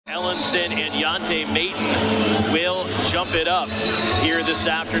Ellenson and Yante Maton will jump it up here this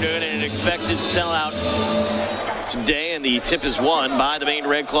afternoon in an expected sellout today, and the tip is won by the Maine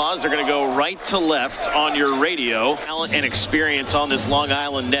Red Claws. They're going to go right to left on your radio. Talent and experience on this Long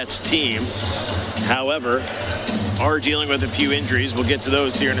Island Nets team, however, are dealing with a few injuries. We'll get to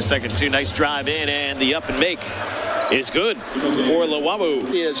those here in a second too. Nice drive in, and the up and make is good for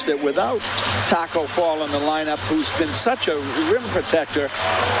Lawamu. Is that without Taco Fall in the lineup, who's been such a rim protector,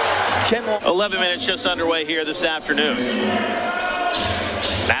 11 minutes just underway here this afternoon.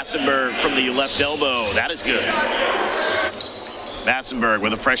 Massenberg from the left elbow. That is good. Massenberg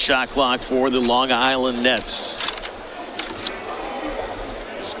with a fresh shot clock for the Long Island Nets.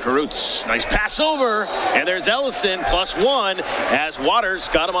 Karutz, nice pass over, and there's Ellison +1 as Waters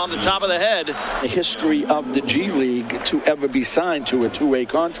got him on the top of the head. The history of the G League to ever be signed to a two-way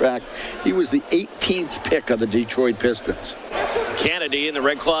contract. He was the 18th pick of the Detroit Pistons. Kennedy and the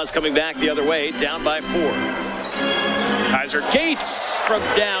Red Claws coming back the other way, down by 4. Kaiser Gates from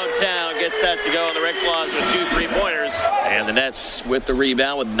downtown gets that to go, and the Red Claws with 2 3-pointers. And the Nets with the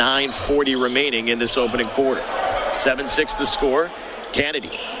rebound with 9:40 remaining in this opening quarter. 7-6 the score. Kennedy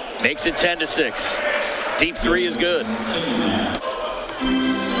makes it 10-6. Deep 3 is good.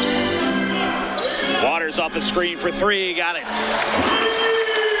 Waters off the screen for 3, got it.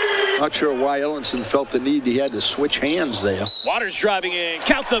 Not sure why Ellenson felt the need. He had to switch hands there. Waters driving in,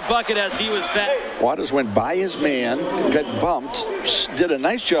 count the bucket as he was fed. Waters went by his man, got bumped, did a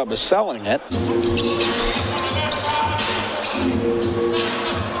nice job of selling it.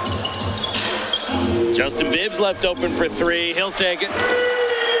 Justin Bibbs left open for 3. He'll take it.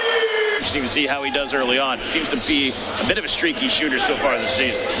 Interesting to see how he does early on. Seems to be a bit of a streaky shooter so far this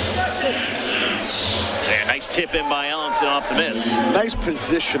season. And nice tip in by Ellenson off the miss. Nice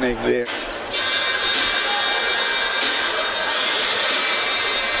positioning there.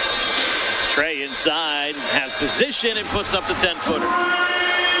 Trey inside, has position and puts up the 10-footer.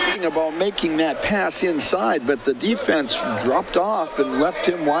 About making that pass inside, but the defense dropped off and left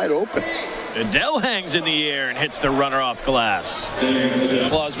him wide open. Adele hangs in the air and hits the runner off glass.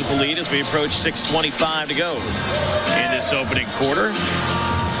 Claws with the lead as we approach 6:25 to go in this opening quarter.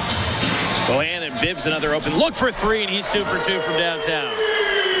 Bohan and Bibbs another open look for 3, and he's 2 for 2 from downtown.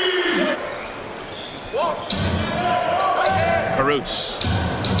 Karutz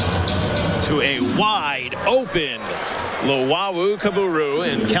to a wide open Lowawu Kaburu,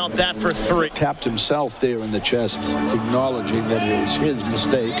 and count that for 3. Tapped himself there in the chest, acknowledging that it was his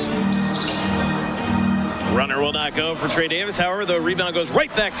mistake. Runner will not go for Trey Davis. However, the rebound goes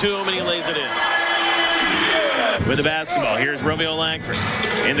right back to him, and he lays it in. With the basketball, here's Romeo Langford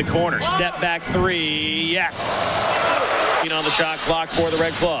in the corner. Step back 3. Yes. On the shot clock for the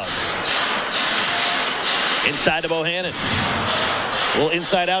Red Claws. Inside to Bohannon. Well,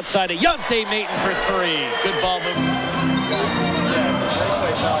 inside outside to Yante Maton for 3. Good ball movement.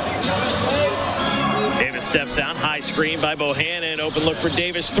 Davis steps out. High screen by Bohannon. Open look for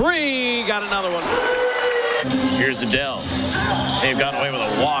Davis. 3. Got another one. Here's Adele. They've gotten away with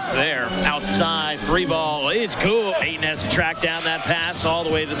a walk there. Outside, 3 ball. It's cool. Maton has to track down that pass all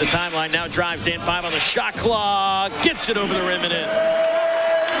the way to the timeline. Now drives in. 5 on the shot clock. Gets it over the rim and in.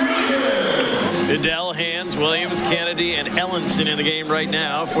 Adele hands Williams, Kennedy, and Ellenson in the game right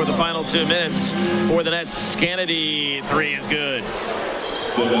now for the final 2 minutes for the Nets. Kennedy, 3 is good.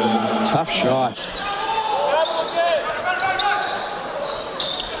 Tough shot.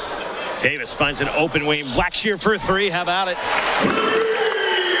 Davis finds an open wing. Blackshear for 3. How about it?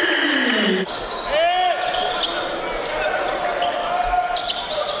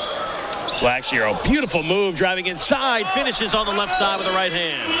 Blackshear, a beautiful move, driving inside, finishes on the left side with the right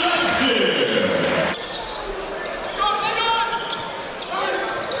hand.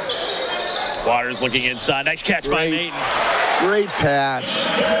 Waters looking inside. Nice catch by Maton. Great pass.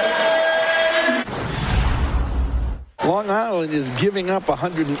 Long Island is giving up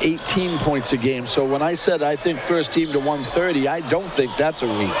 118 points a game. So when I said I think first team to 130, I don't think that's a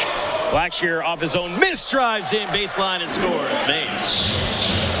reach. Blackshear off his own miss, drives in baseline and scores. Maine.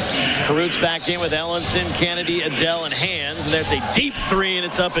 Karutz back in with Ellenson, Kennedy, Adele, and Hands. And that's a deep 3, and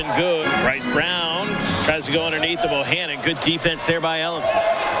it's up and good. Bryce Brown tries to go underneath the Bohannon. Good defense there by Ellenson.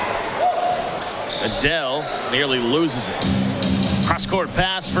 Adele nearly loses it. Cross-court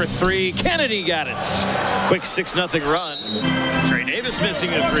pass for 3. Kennedy got it. Quick 6-0 run. Trey Davis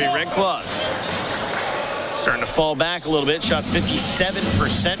missing the 3. Red Claws starting to fall back a little bit. Shot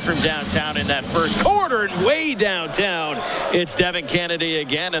 57% from downtown in that first quarter, and way downtown it's Devin Kennedy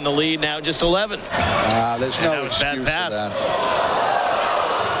again, and the lead now just 11. There's no excuse for that.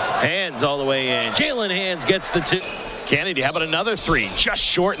 Hands all the way in. Jalen Hands gets the 2. Kennedy, how about another three? Just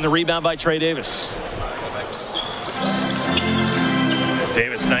short in the rebound by Trey Davis.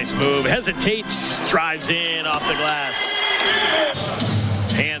 Davis, nice move. Hesitates, drives in off the glass.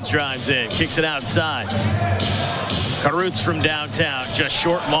 Hands drives in, kicks it outside. Carruthers from downtown, just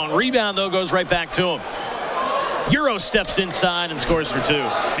short, long rebound though, goes right back to him. Euro steps inside and scores for two.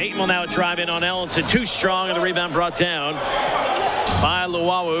 Maine will now drive in on Ellenson, too strong, and the rebound brought down by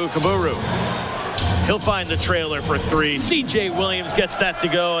Luwawu Kaburu. He'll find the trailer for three. C.J. Williams gets that to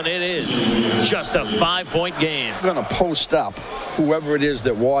go, and it is just a 5-point game. Going to post up whoever it is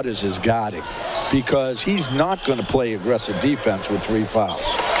that Waters is guarding, because he's not going to play aggressive defense with 3 fouls.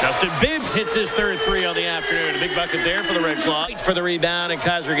 Justin Bibbs hits his third three on the afternoon. A big bucket there for the Red Claw. For the rebound, and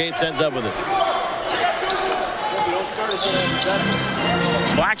Kaiser Gates ends up with it.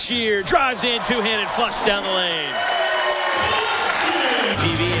 Blackshear drives in, two-handed flush down the lane.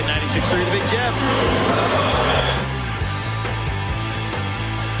 TV at 96.3 The Big Jeff.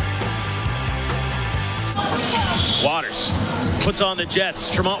 Waters puts on the Jets.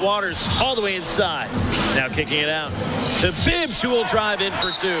 Tremont Waters all the way inside. Now kicking it out to Bibbs, who will drive in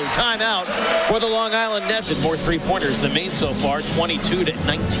for two. Timeout for the Long Island Nets. And more three-pointers than Maine so far,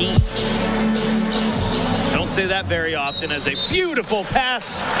 22-19. Don't say that very often, as a beautiful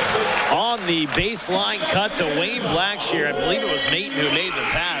pass on the baseline cut to Wayne Blackshear. I believe it was Maine who made the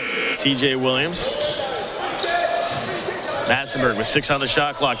pass. C.J. Williams. Massenberg with 6 on the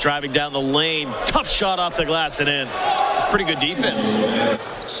shot clock, driving down the lane. Tough shot off the glass and in. Pretty good defense.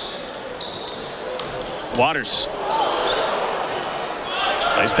 Waters.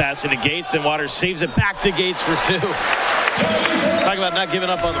 Nice pass into Gates, then Waters saves it back to Gates for two. Talk about not giving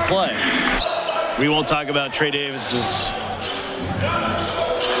up on the play. We won't talk about Trey Davis's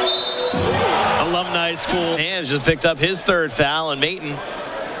alumni school. Hands just picked up his third foul, and Maine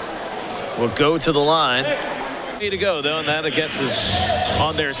will go to the line. Way to go, though, and that, I guess, is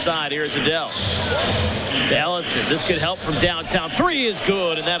on their side. Here's Adele to Ellenson. This could help from downtown. Three is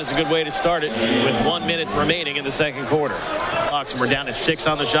good, and that is a good way to start it with 1 minute remaining in the second quarter. We're down to 6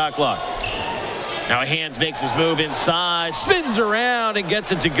 on the shot clock. Now Hands makes his move inside, spins around, and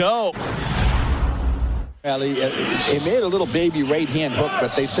gets it to go. Well, he made a little baby right-hand hook,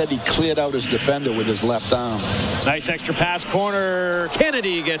 but they said he cleared out his defender with his left arm. Nice extra pass corner.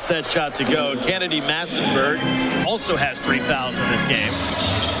 Kennedy gets that shot to go. Kennedy Massenberg also has 3 fouls in this game.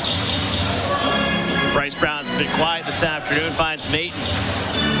 Bryce Brown's been quiet this afternoon, finds Maine.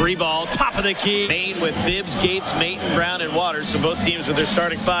 Free ball, top of the key. Maine with Bibbs, Gates, Maine, Brown, and Waters. So both teams with their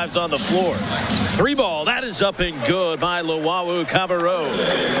starting fives on the floor. 3 ball, that is up and good by Luwawu Kaburu.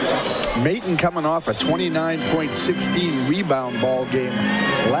 Maine coming off a 29.16 rebound ball game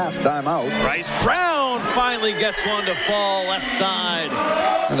last time out. Bryce Brown finally gets one to fall left side.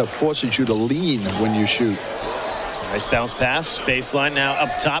 And it forces you to lean when you shoot. Nice bounce pass, baseline now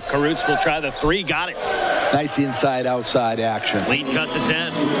up top. Carruthers will try the 3, got it. Nice inside-outside action. Lead cut to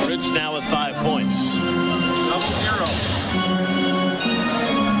 10. Carruthers now with 5 points.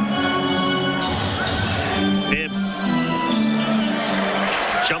 Bibbs.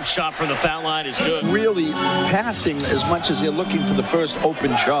 Jump shot from the foul line is good. Really passing as much as they're looking for the first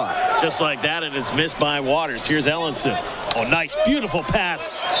open shot. Just like that, and it's missed by Waters. Here's Ellenson. Oh, nice, beautiful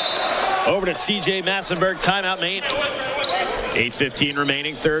pass. Over to C.J. Massenberg. Timeout, Maine. 8:15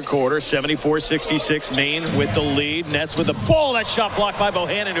 remaining, third quarter. 74-66, Maine with the lead. Nets with the ball. That shot blocked by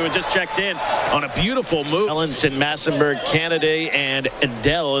Bohannon, who had just checked in on a beautiful move. Ellenson, Massenberg, Kennedy, and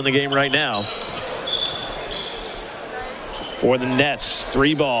Adele in the game right now. For the Nets,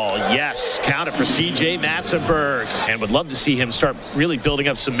 3 ball, yes, counted for C.J. Massenberg. And would love to see him start really building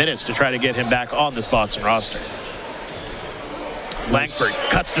up some minutes to try to get him back on this Boston roster. Langford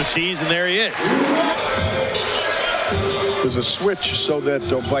cuts the C's, and there he is. There's a switch so that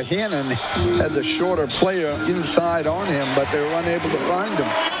Bohannon had the shorter player inside on him, but they were unable to find him.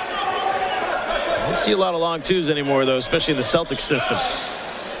 Don't see a lot of long twos anymore, though, especially in the Celtics system.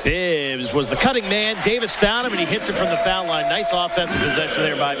 Bibbs was the cutting man. Davis found him, and he hits it from the foul line. Nice offensive possession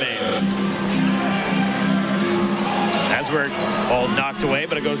there by Maine. Asberg, ball knocked away,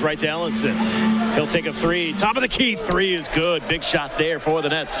 but it goes right to Ellenson. He'll take a 3. Top of the key, 3 is good. Big shot there for the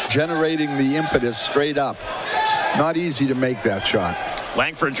Nets. Generating the impetus straight up. Not easy to make that shot.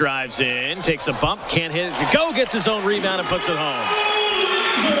 Langford drives in, takes a bump, can't hit it to go, gets his own rebound and puts it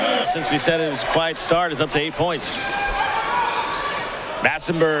home. Since we said it was a quiet start, it's up to 8 points.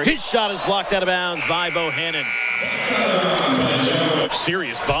 Massenberg, his shot is blocked out of bounds by Bohannon.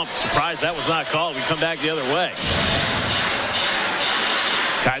 Serious bump. Surprised that was not called. We come back the other way.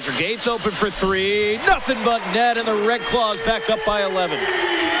 Kaiser Gates open for 3. Nothing but net, and the Red Claws back up by 11.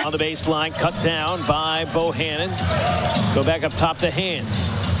 On the baseline, cut down by Bohannon. Go back up top to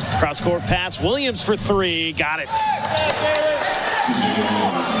Hands. Cross-court pass, Williams for three. Got it.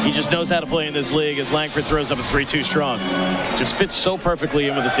 He just knows how to play in this league as Langford throws up a 3-2 strong. Just fits so perfectly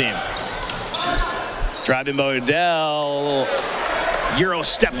in with the team. Driving Modell. Euro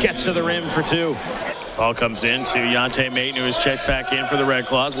step gets to the rim for two. Ball comes in to Yante Maton, who is checked back in for the Red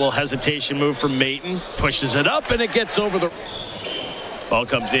Claws. A little hesitation move from Maton. Pushes it up, and it gets over the... Ball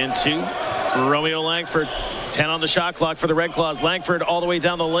comes in to Romeo Langford. 10 on the shot clock for the Red Claws. Langford all the way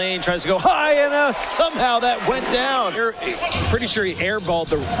down the lane, tries to go high, and somehow that went down. Pretty sure he airballed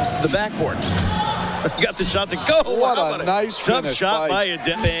the backboard. Got the shot to go. What a nice tough shot by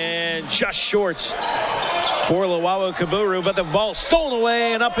Adep, and just short for Luwawu Kaburu, but the ball stolen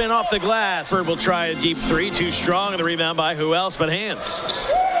away and up and off the glass. Bird will try a deep three, too strong, and the rebound by who else but Hands.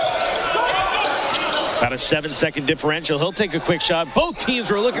 About a 7-second differential. He'll take a quick shot. Both teams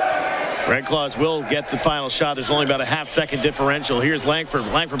were looking. Red Claws will get the final shot. There's only about a half-second differential. Here's Langford.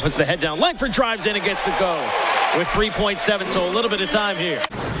 Langford puts the head down. Langford drives in and gets the go with 3.7, so a little bit of time here.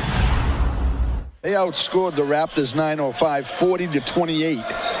 They outscored the Raptors 905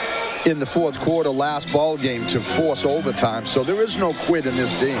 40-28 in the fourth quarter last ball game to force overtime. So there is no quit in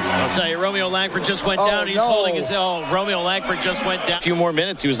this team. I'll tell you, Romeo Langford just went down. He's holding his... Oh, Romeo Langford just went down. A few more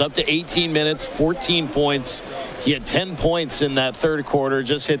minutes. He was up to 18 minutes, 14 points. He had 10 points in that third quarter.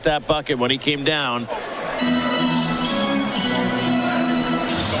 Just hit that bucket when he came down.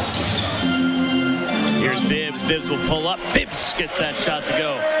 Here's Bibbs. Bibbs will pull up. Bibbs gets that shot to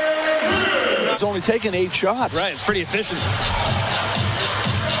go. He's only taken 8 shots. Right, it's pretty efficient.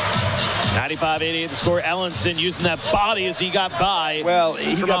 95-88 the score. Ellenson using that body as he got by. Well,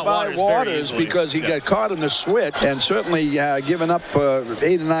 he got by Waters because he got caught in the switch and certainly given up 8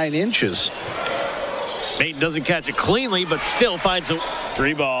 or 9 inches. Maton doesn't catch it cleanly, but still finds a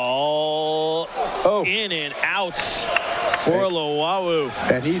 3-ball in and out for Luwawu.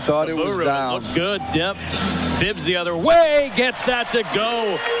 And he thought it was down. Looked good, yep. Bibbs the other way, gets that to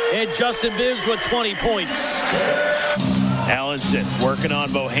go. And Justin Bibbs with 20 points. Allenson working on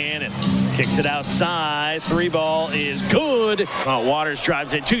Bohannon. Kicks it outside. 3-ball is good. Waters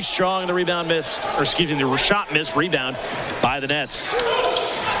drives in too strong. The rebound missed. Or excuse me, the shot missed. Rebound by the Nets.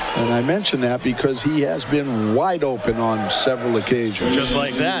 And I mention that because he has been wide open on several occasions. Just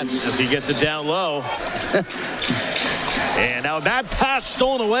like that as he gets it down low. And now a bad pass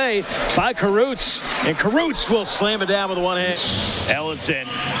stolen away by Karutz. And Karutz will slam it down with one hand. Ellenson.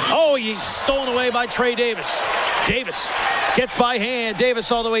 Oh, he's stolen away by Trey Davis. Davis gets by hand. Davis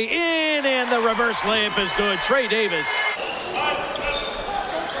all the way in, and the reverse layup is good. Trey Davis.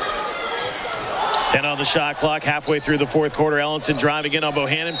 10 on the shot clock, halfway through the fourth quarter. Ellenson driving in on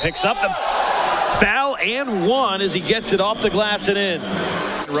Bohannon, picks up the foul and one as he gets it off the glass and in.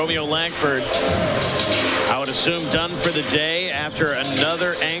 Romeo Langford, I would assume done for the day after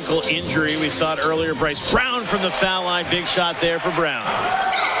another ankle injury. We saw it earlier. Bryce Brown from the foul line. Big shot there for Brown.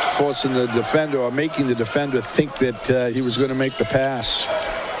 Forcing the defender or making the defender think that he was going to make the pass.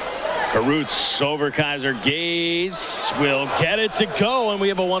 Karutz over Kaiser Gates will get it to go, and we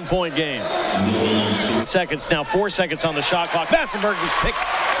have a 1-point game. Seconds now, 4 seconds on the shot clock. Massenberg was picked,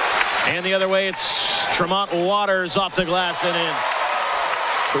 and the other way it's Tremont Waters off the glass and in.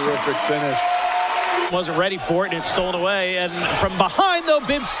 Terrific finish. Wasn't ready for it, and it's stolen away, and from behind though,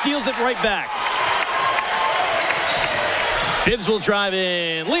 Bibbs steals it right back. Bibbs will drive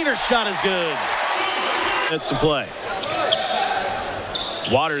in. Leader's shot is good. That's to play.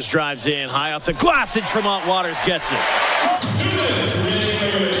 Waters drives in high off the glass, and Tremont Waters gets it.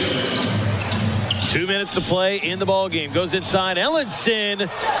 2 minutes to play in the ball game. Goes inside. Ellenson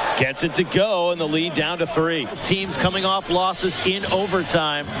gets it to go, and the lead down to 3. Teams coming off losses in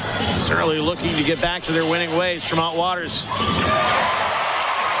overtime. Certainly looking to get back to their winning ways. Tremont Waters.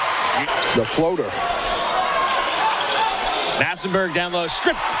 The floater. Massenberg down low,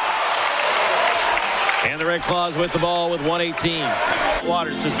 stripped. And the Red Claws with the ball with 1:18.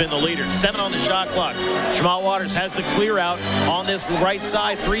 Waters has been the leader. 7 on the shot clock. Jamal Waters has the clear out on this right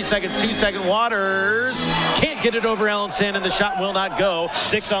side. 3 seconds, 2 second. Waters can't get it over Ellenson, and the shot will not go.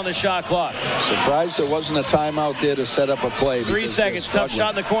 6 on the shot clock. Surprised there wasn't a timeout there to set up a play. 3 seconds. Tough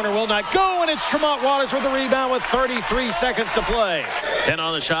shot in the corner will not go, and it's Tremont Waters with the rebound with 33 seconds to play. 10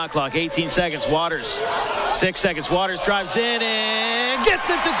 on the shot clock. 18 seconds. Waters. 6 seconds. Waters drives in and gets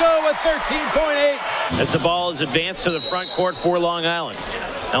it to go with 13.8 as the ball is advanced to the front court for Long Island.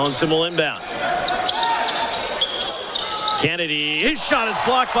 Ellenson will inbound. Kennedy, his shot is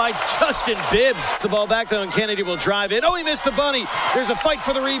blocked by Justin Bibbs. The ball back though, and Kennedy will drive it. Oh, he missed the bunny. There's a fight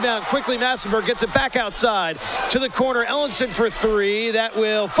for the rebound. Quickly, Massenberg gets it back outside to the corner. Ellenson for three. That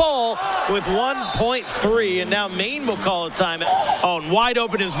will fall with 1.3, and now Maine will call a timeout. Oh, and wide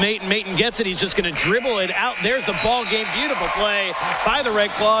open is Maton. Maton gets it. He's just going to dribble it out. There's the ball game. Beautiful play by the Red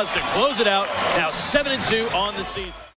Claws to close it out. Now 7-2 on the season.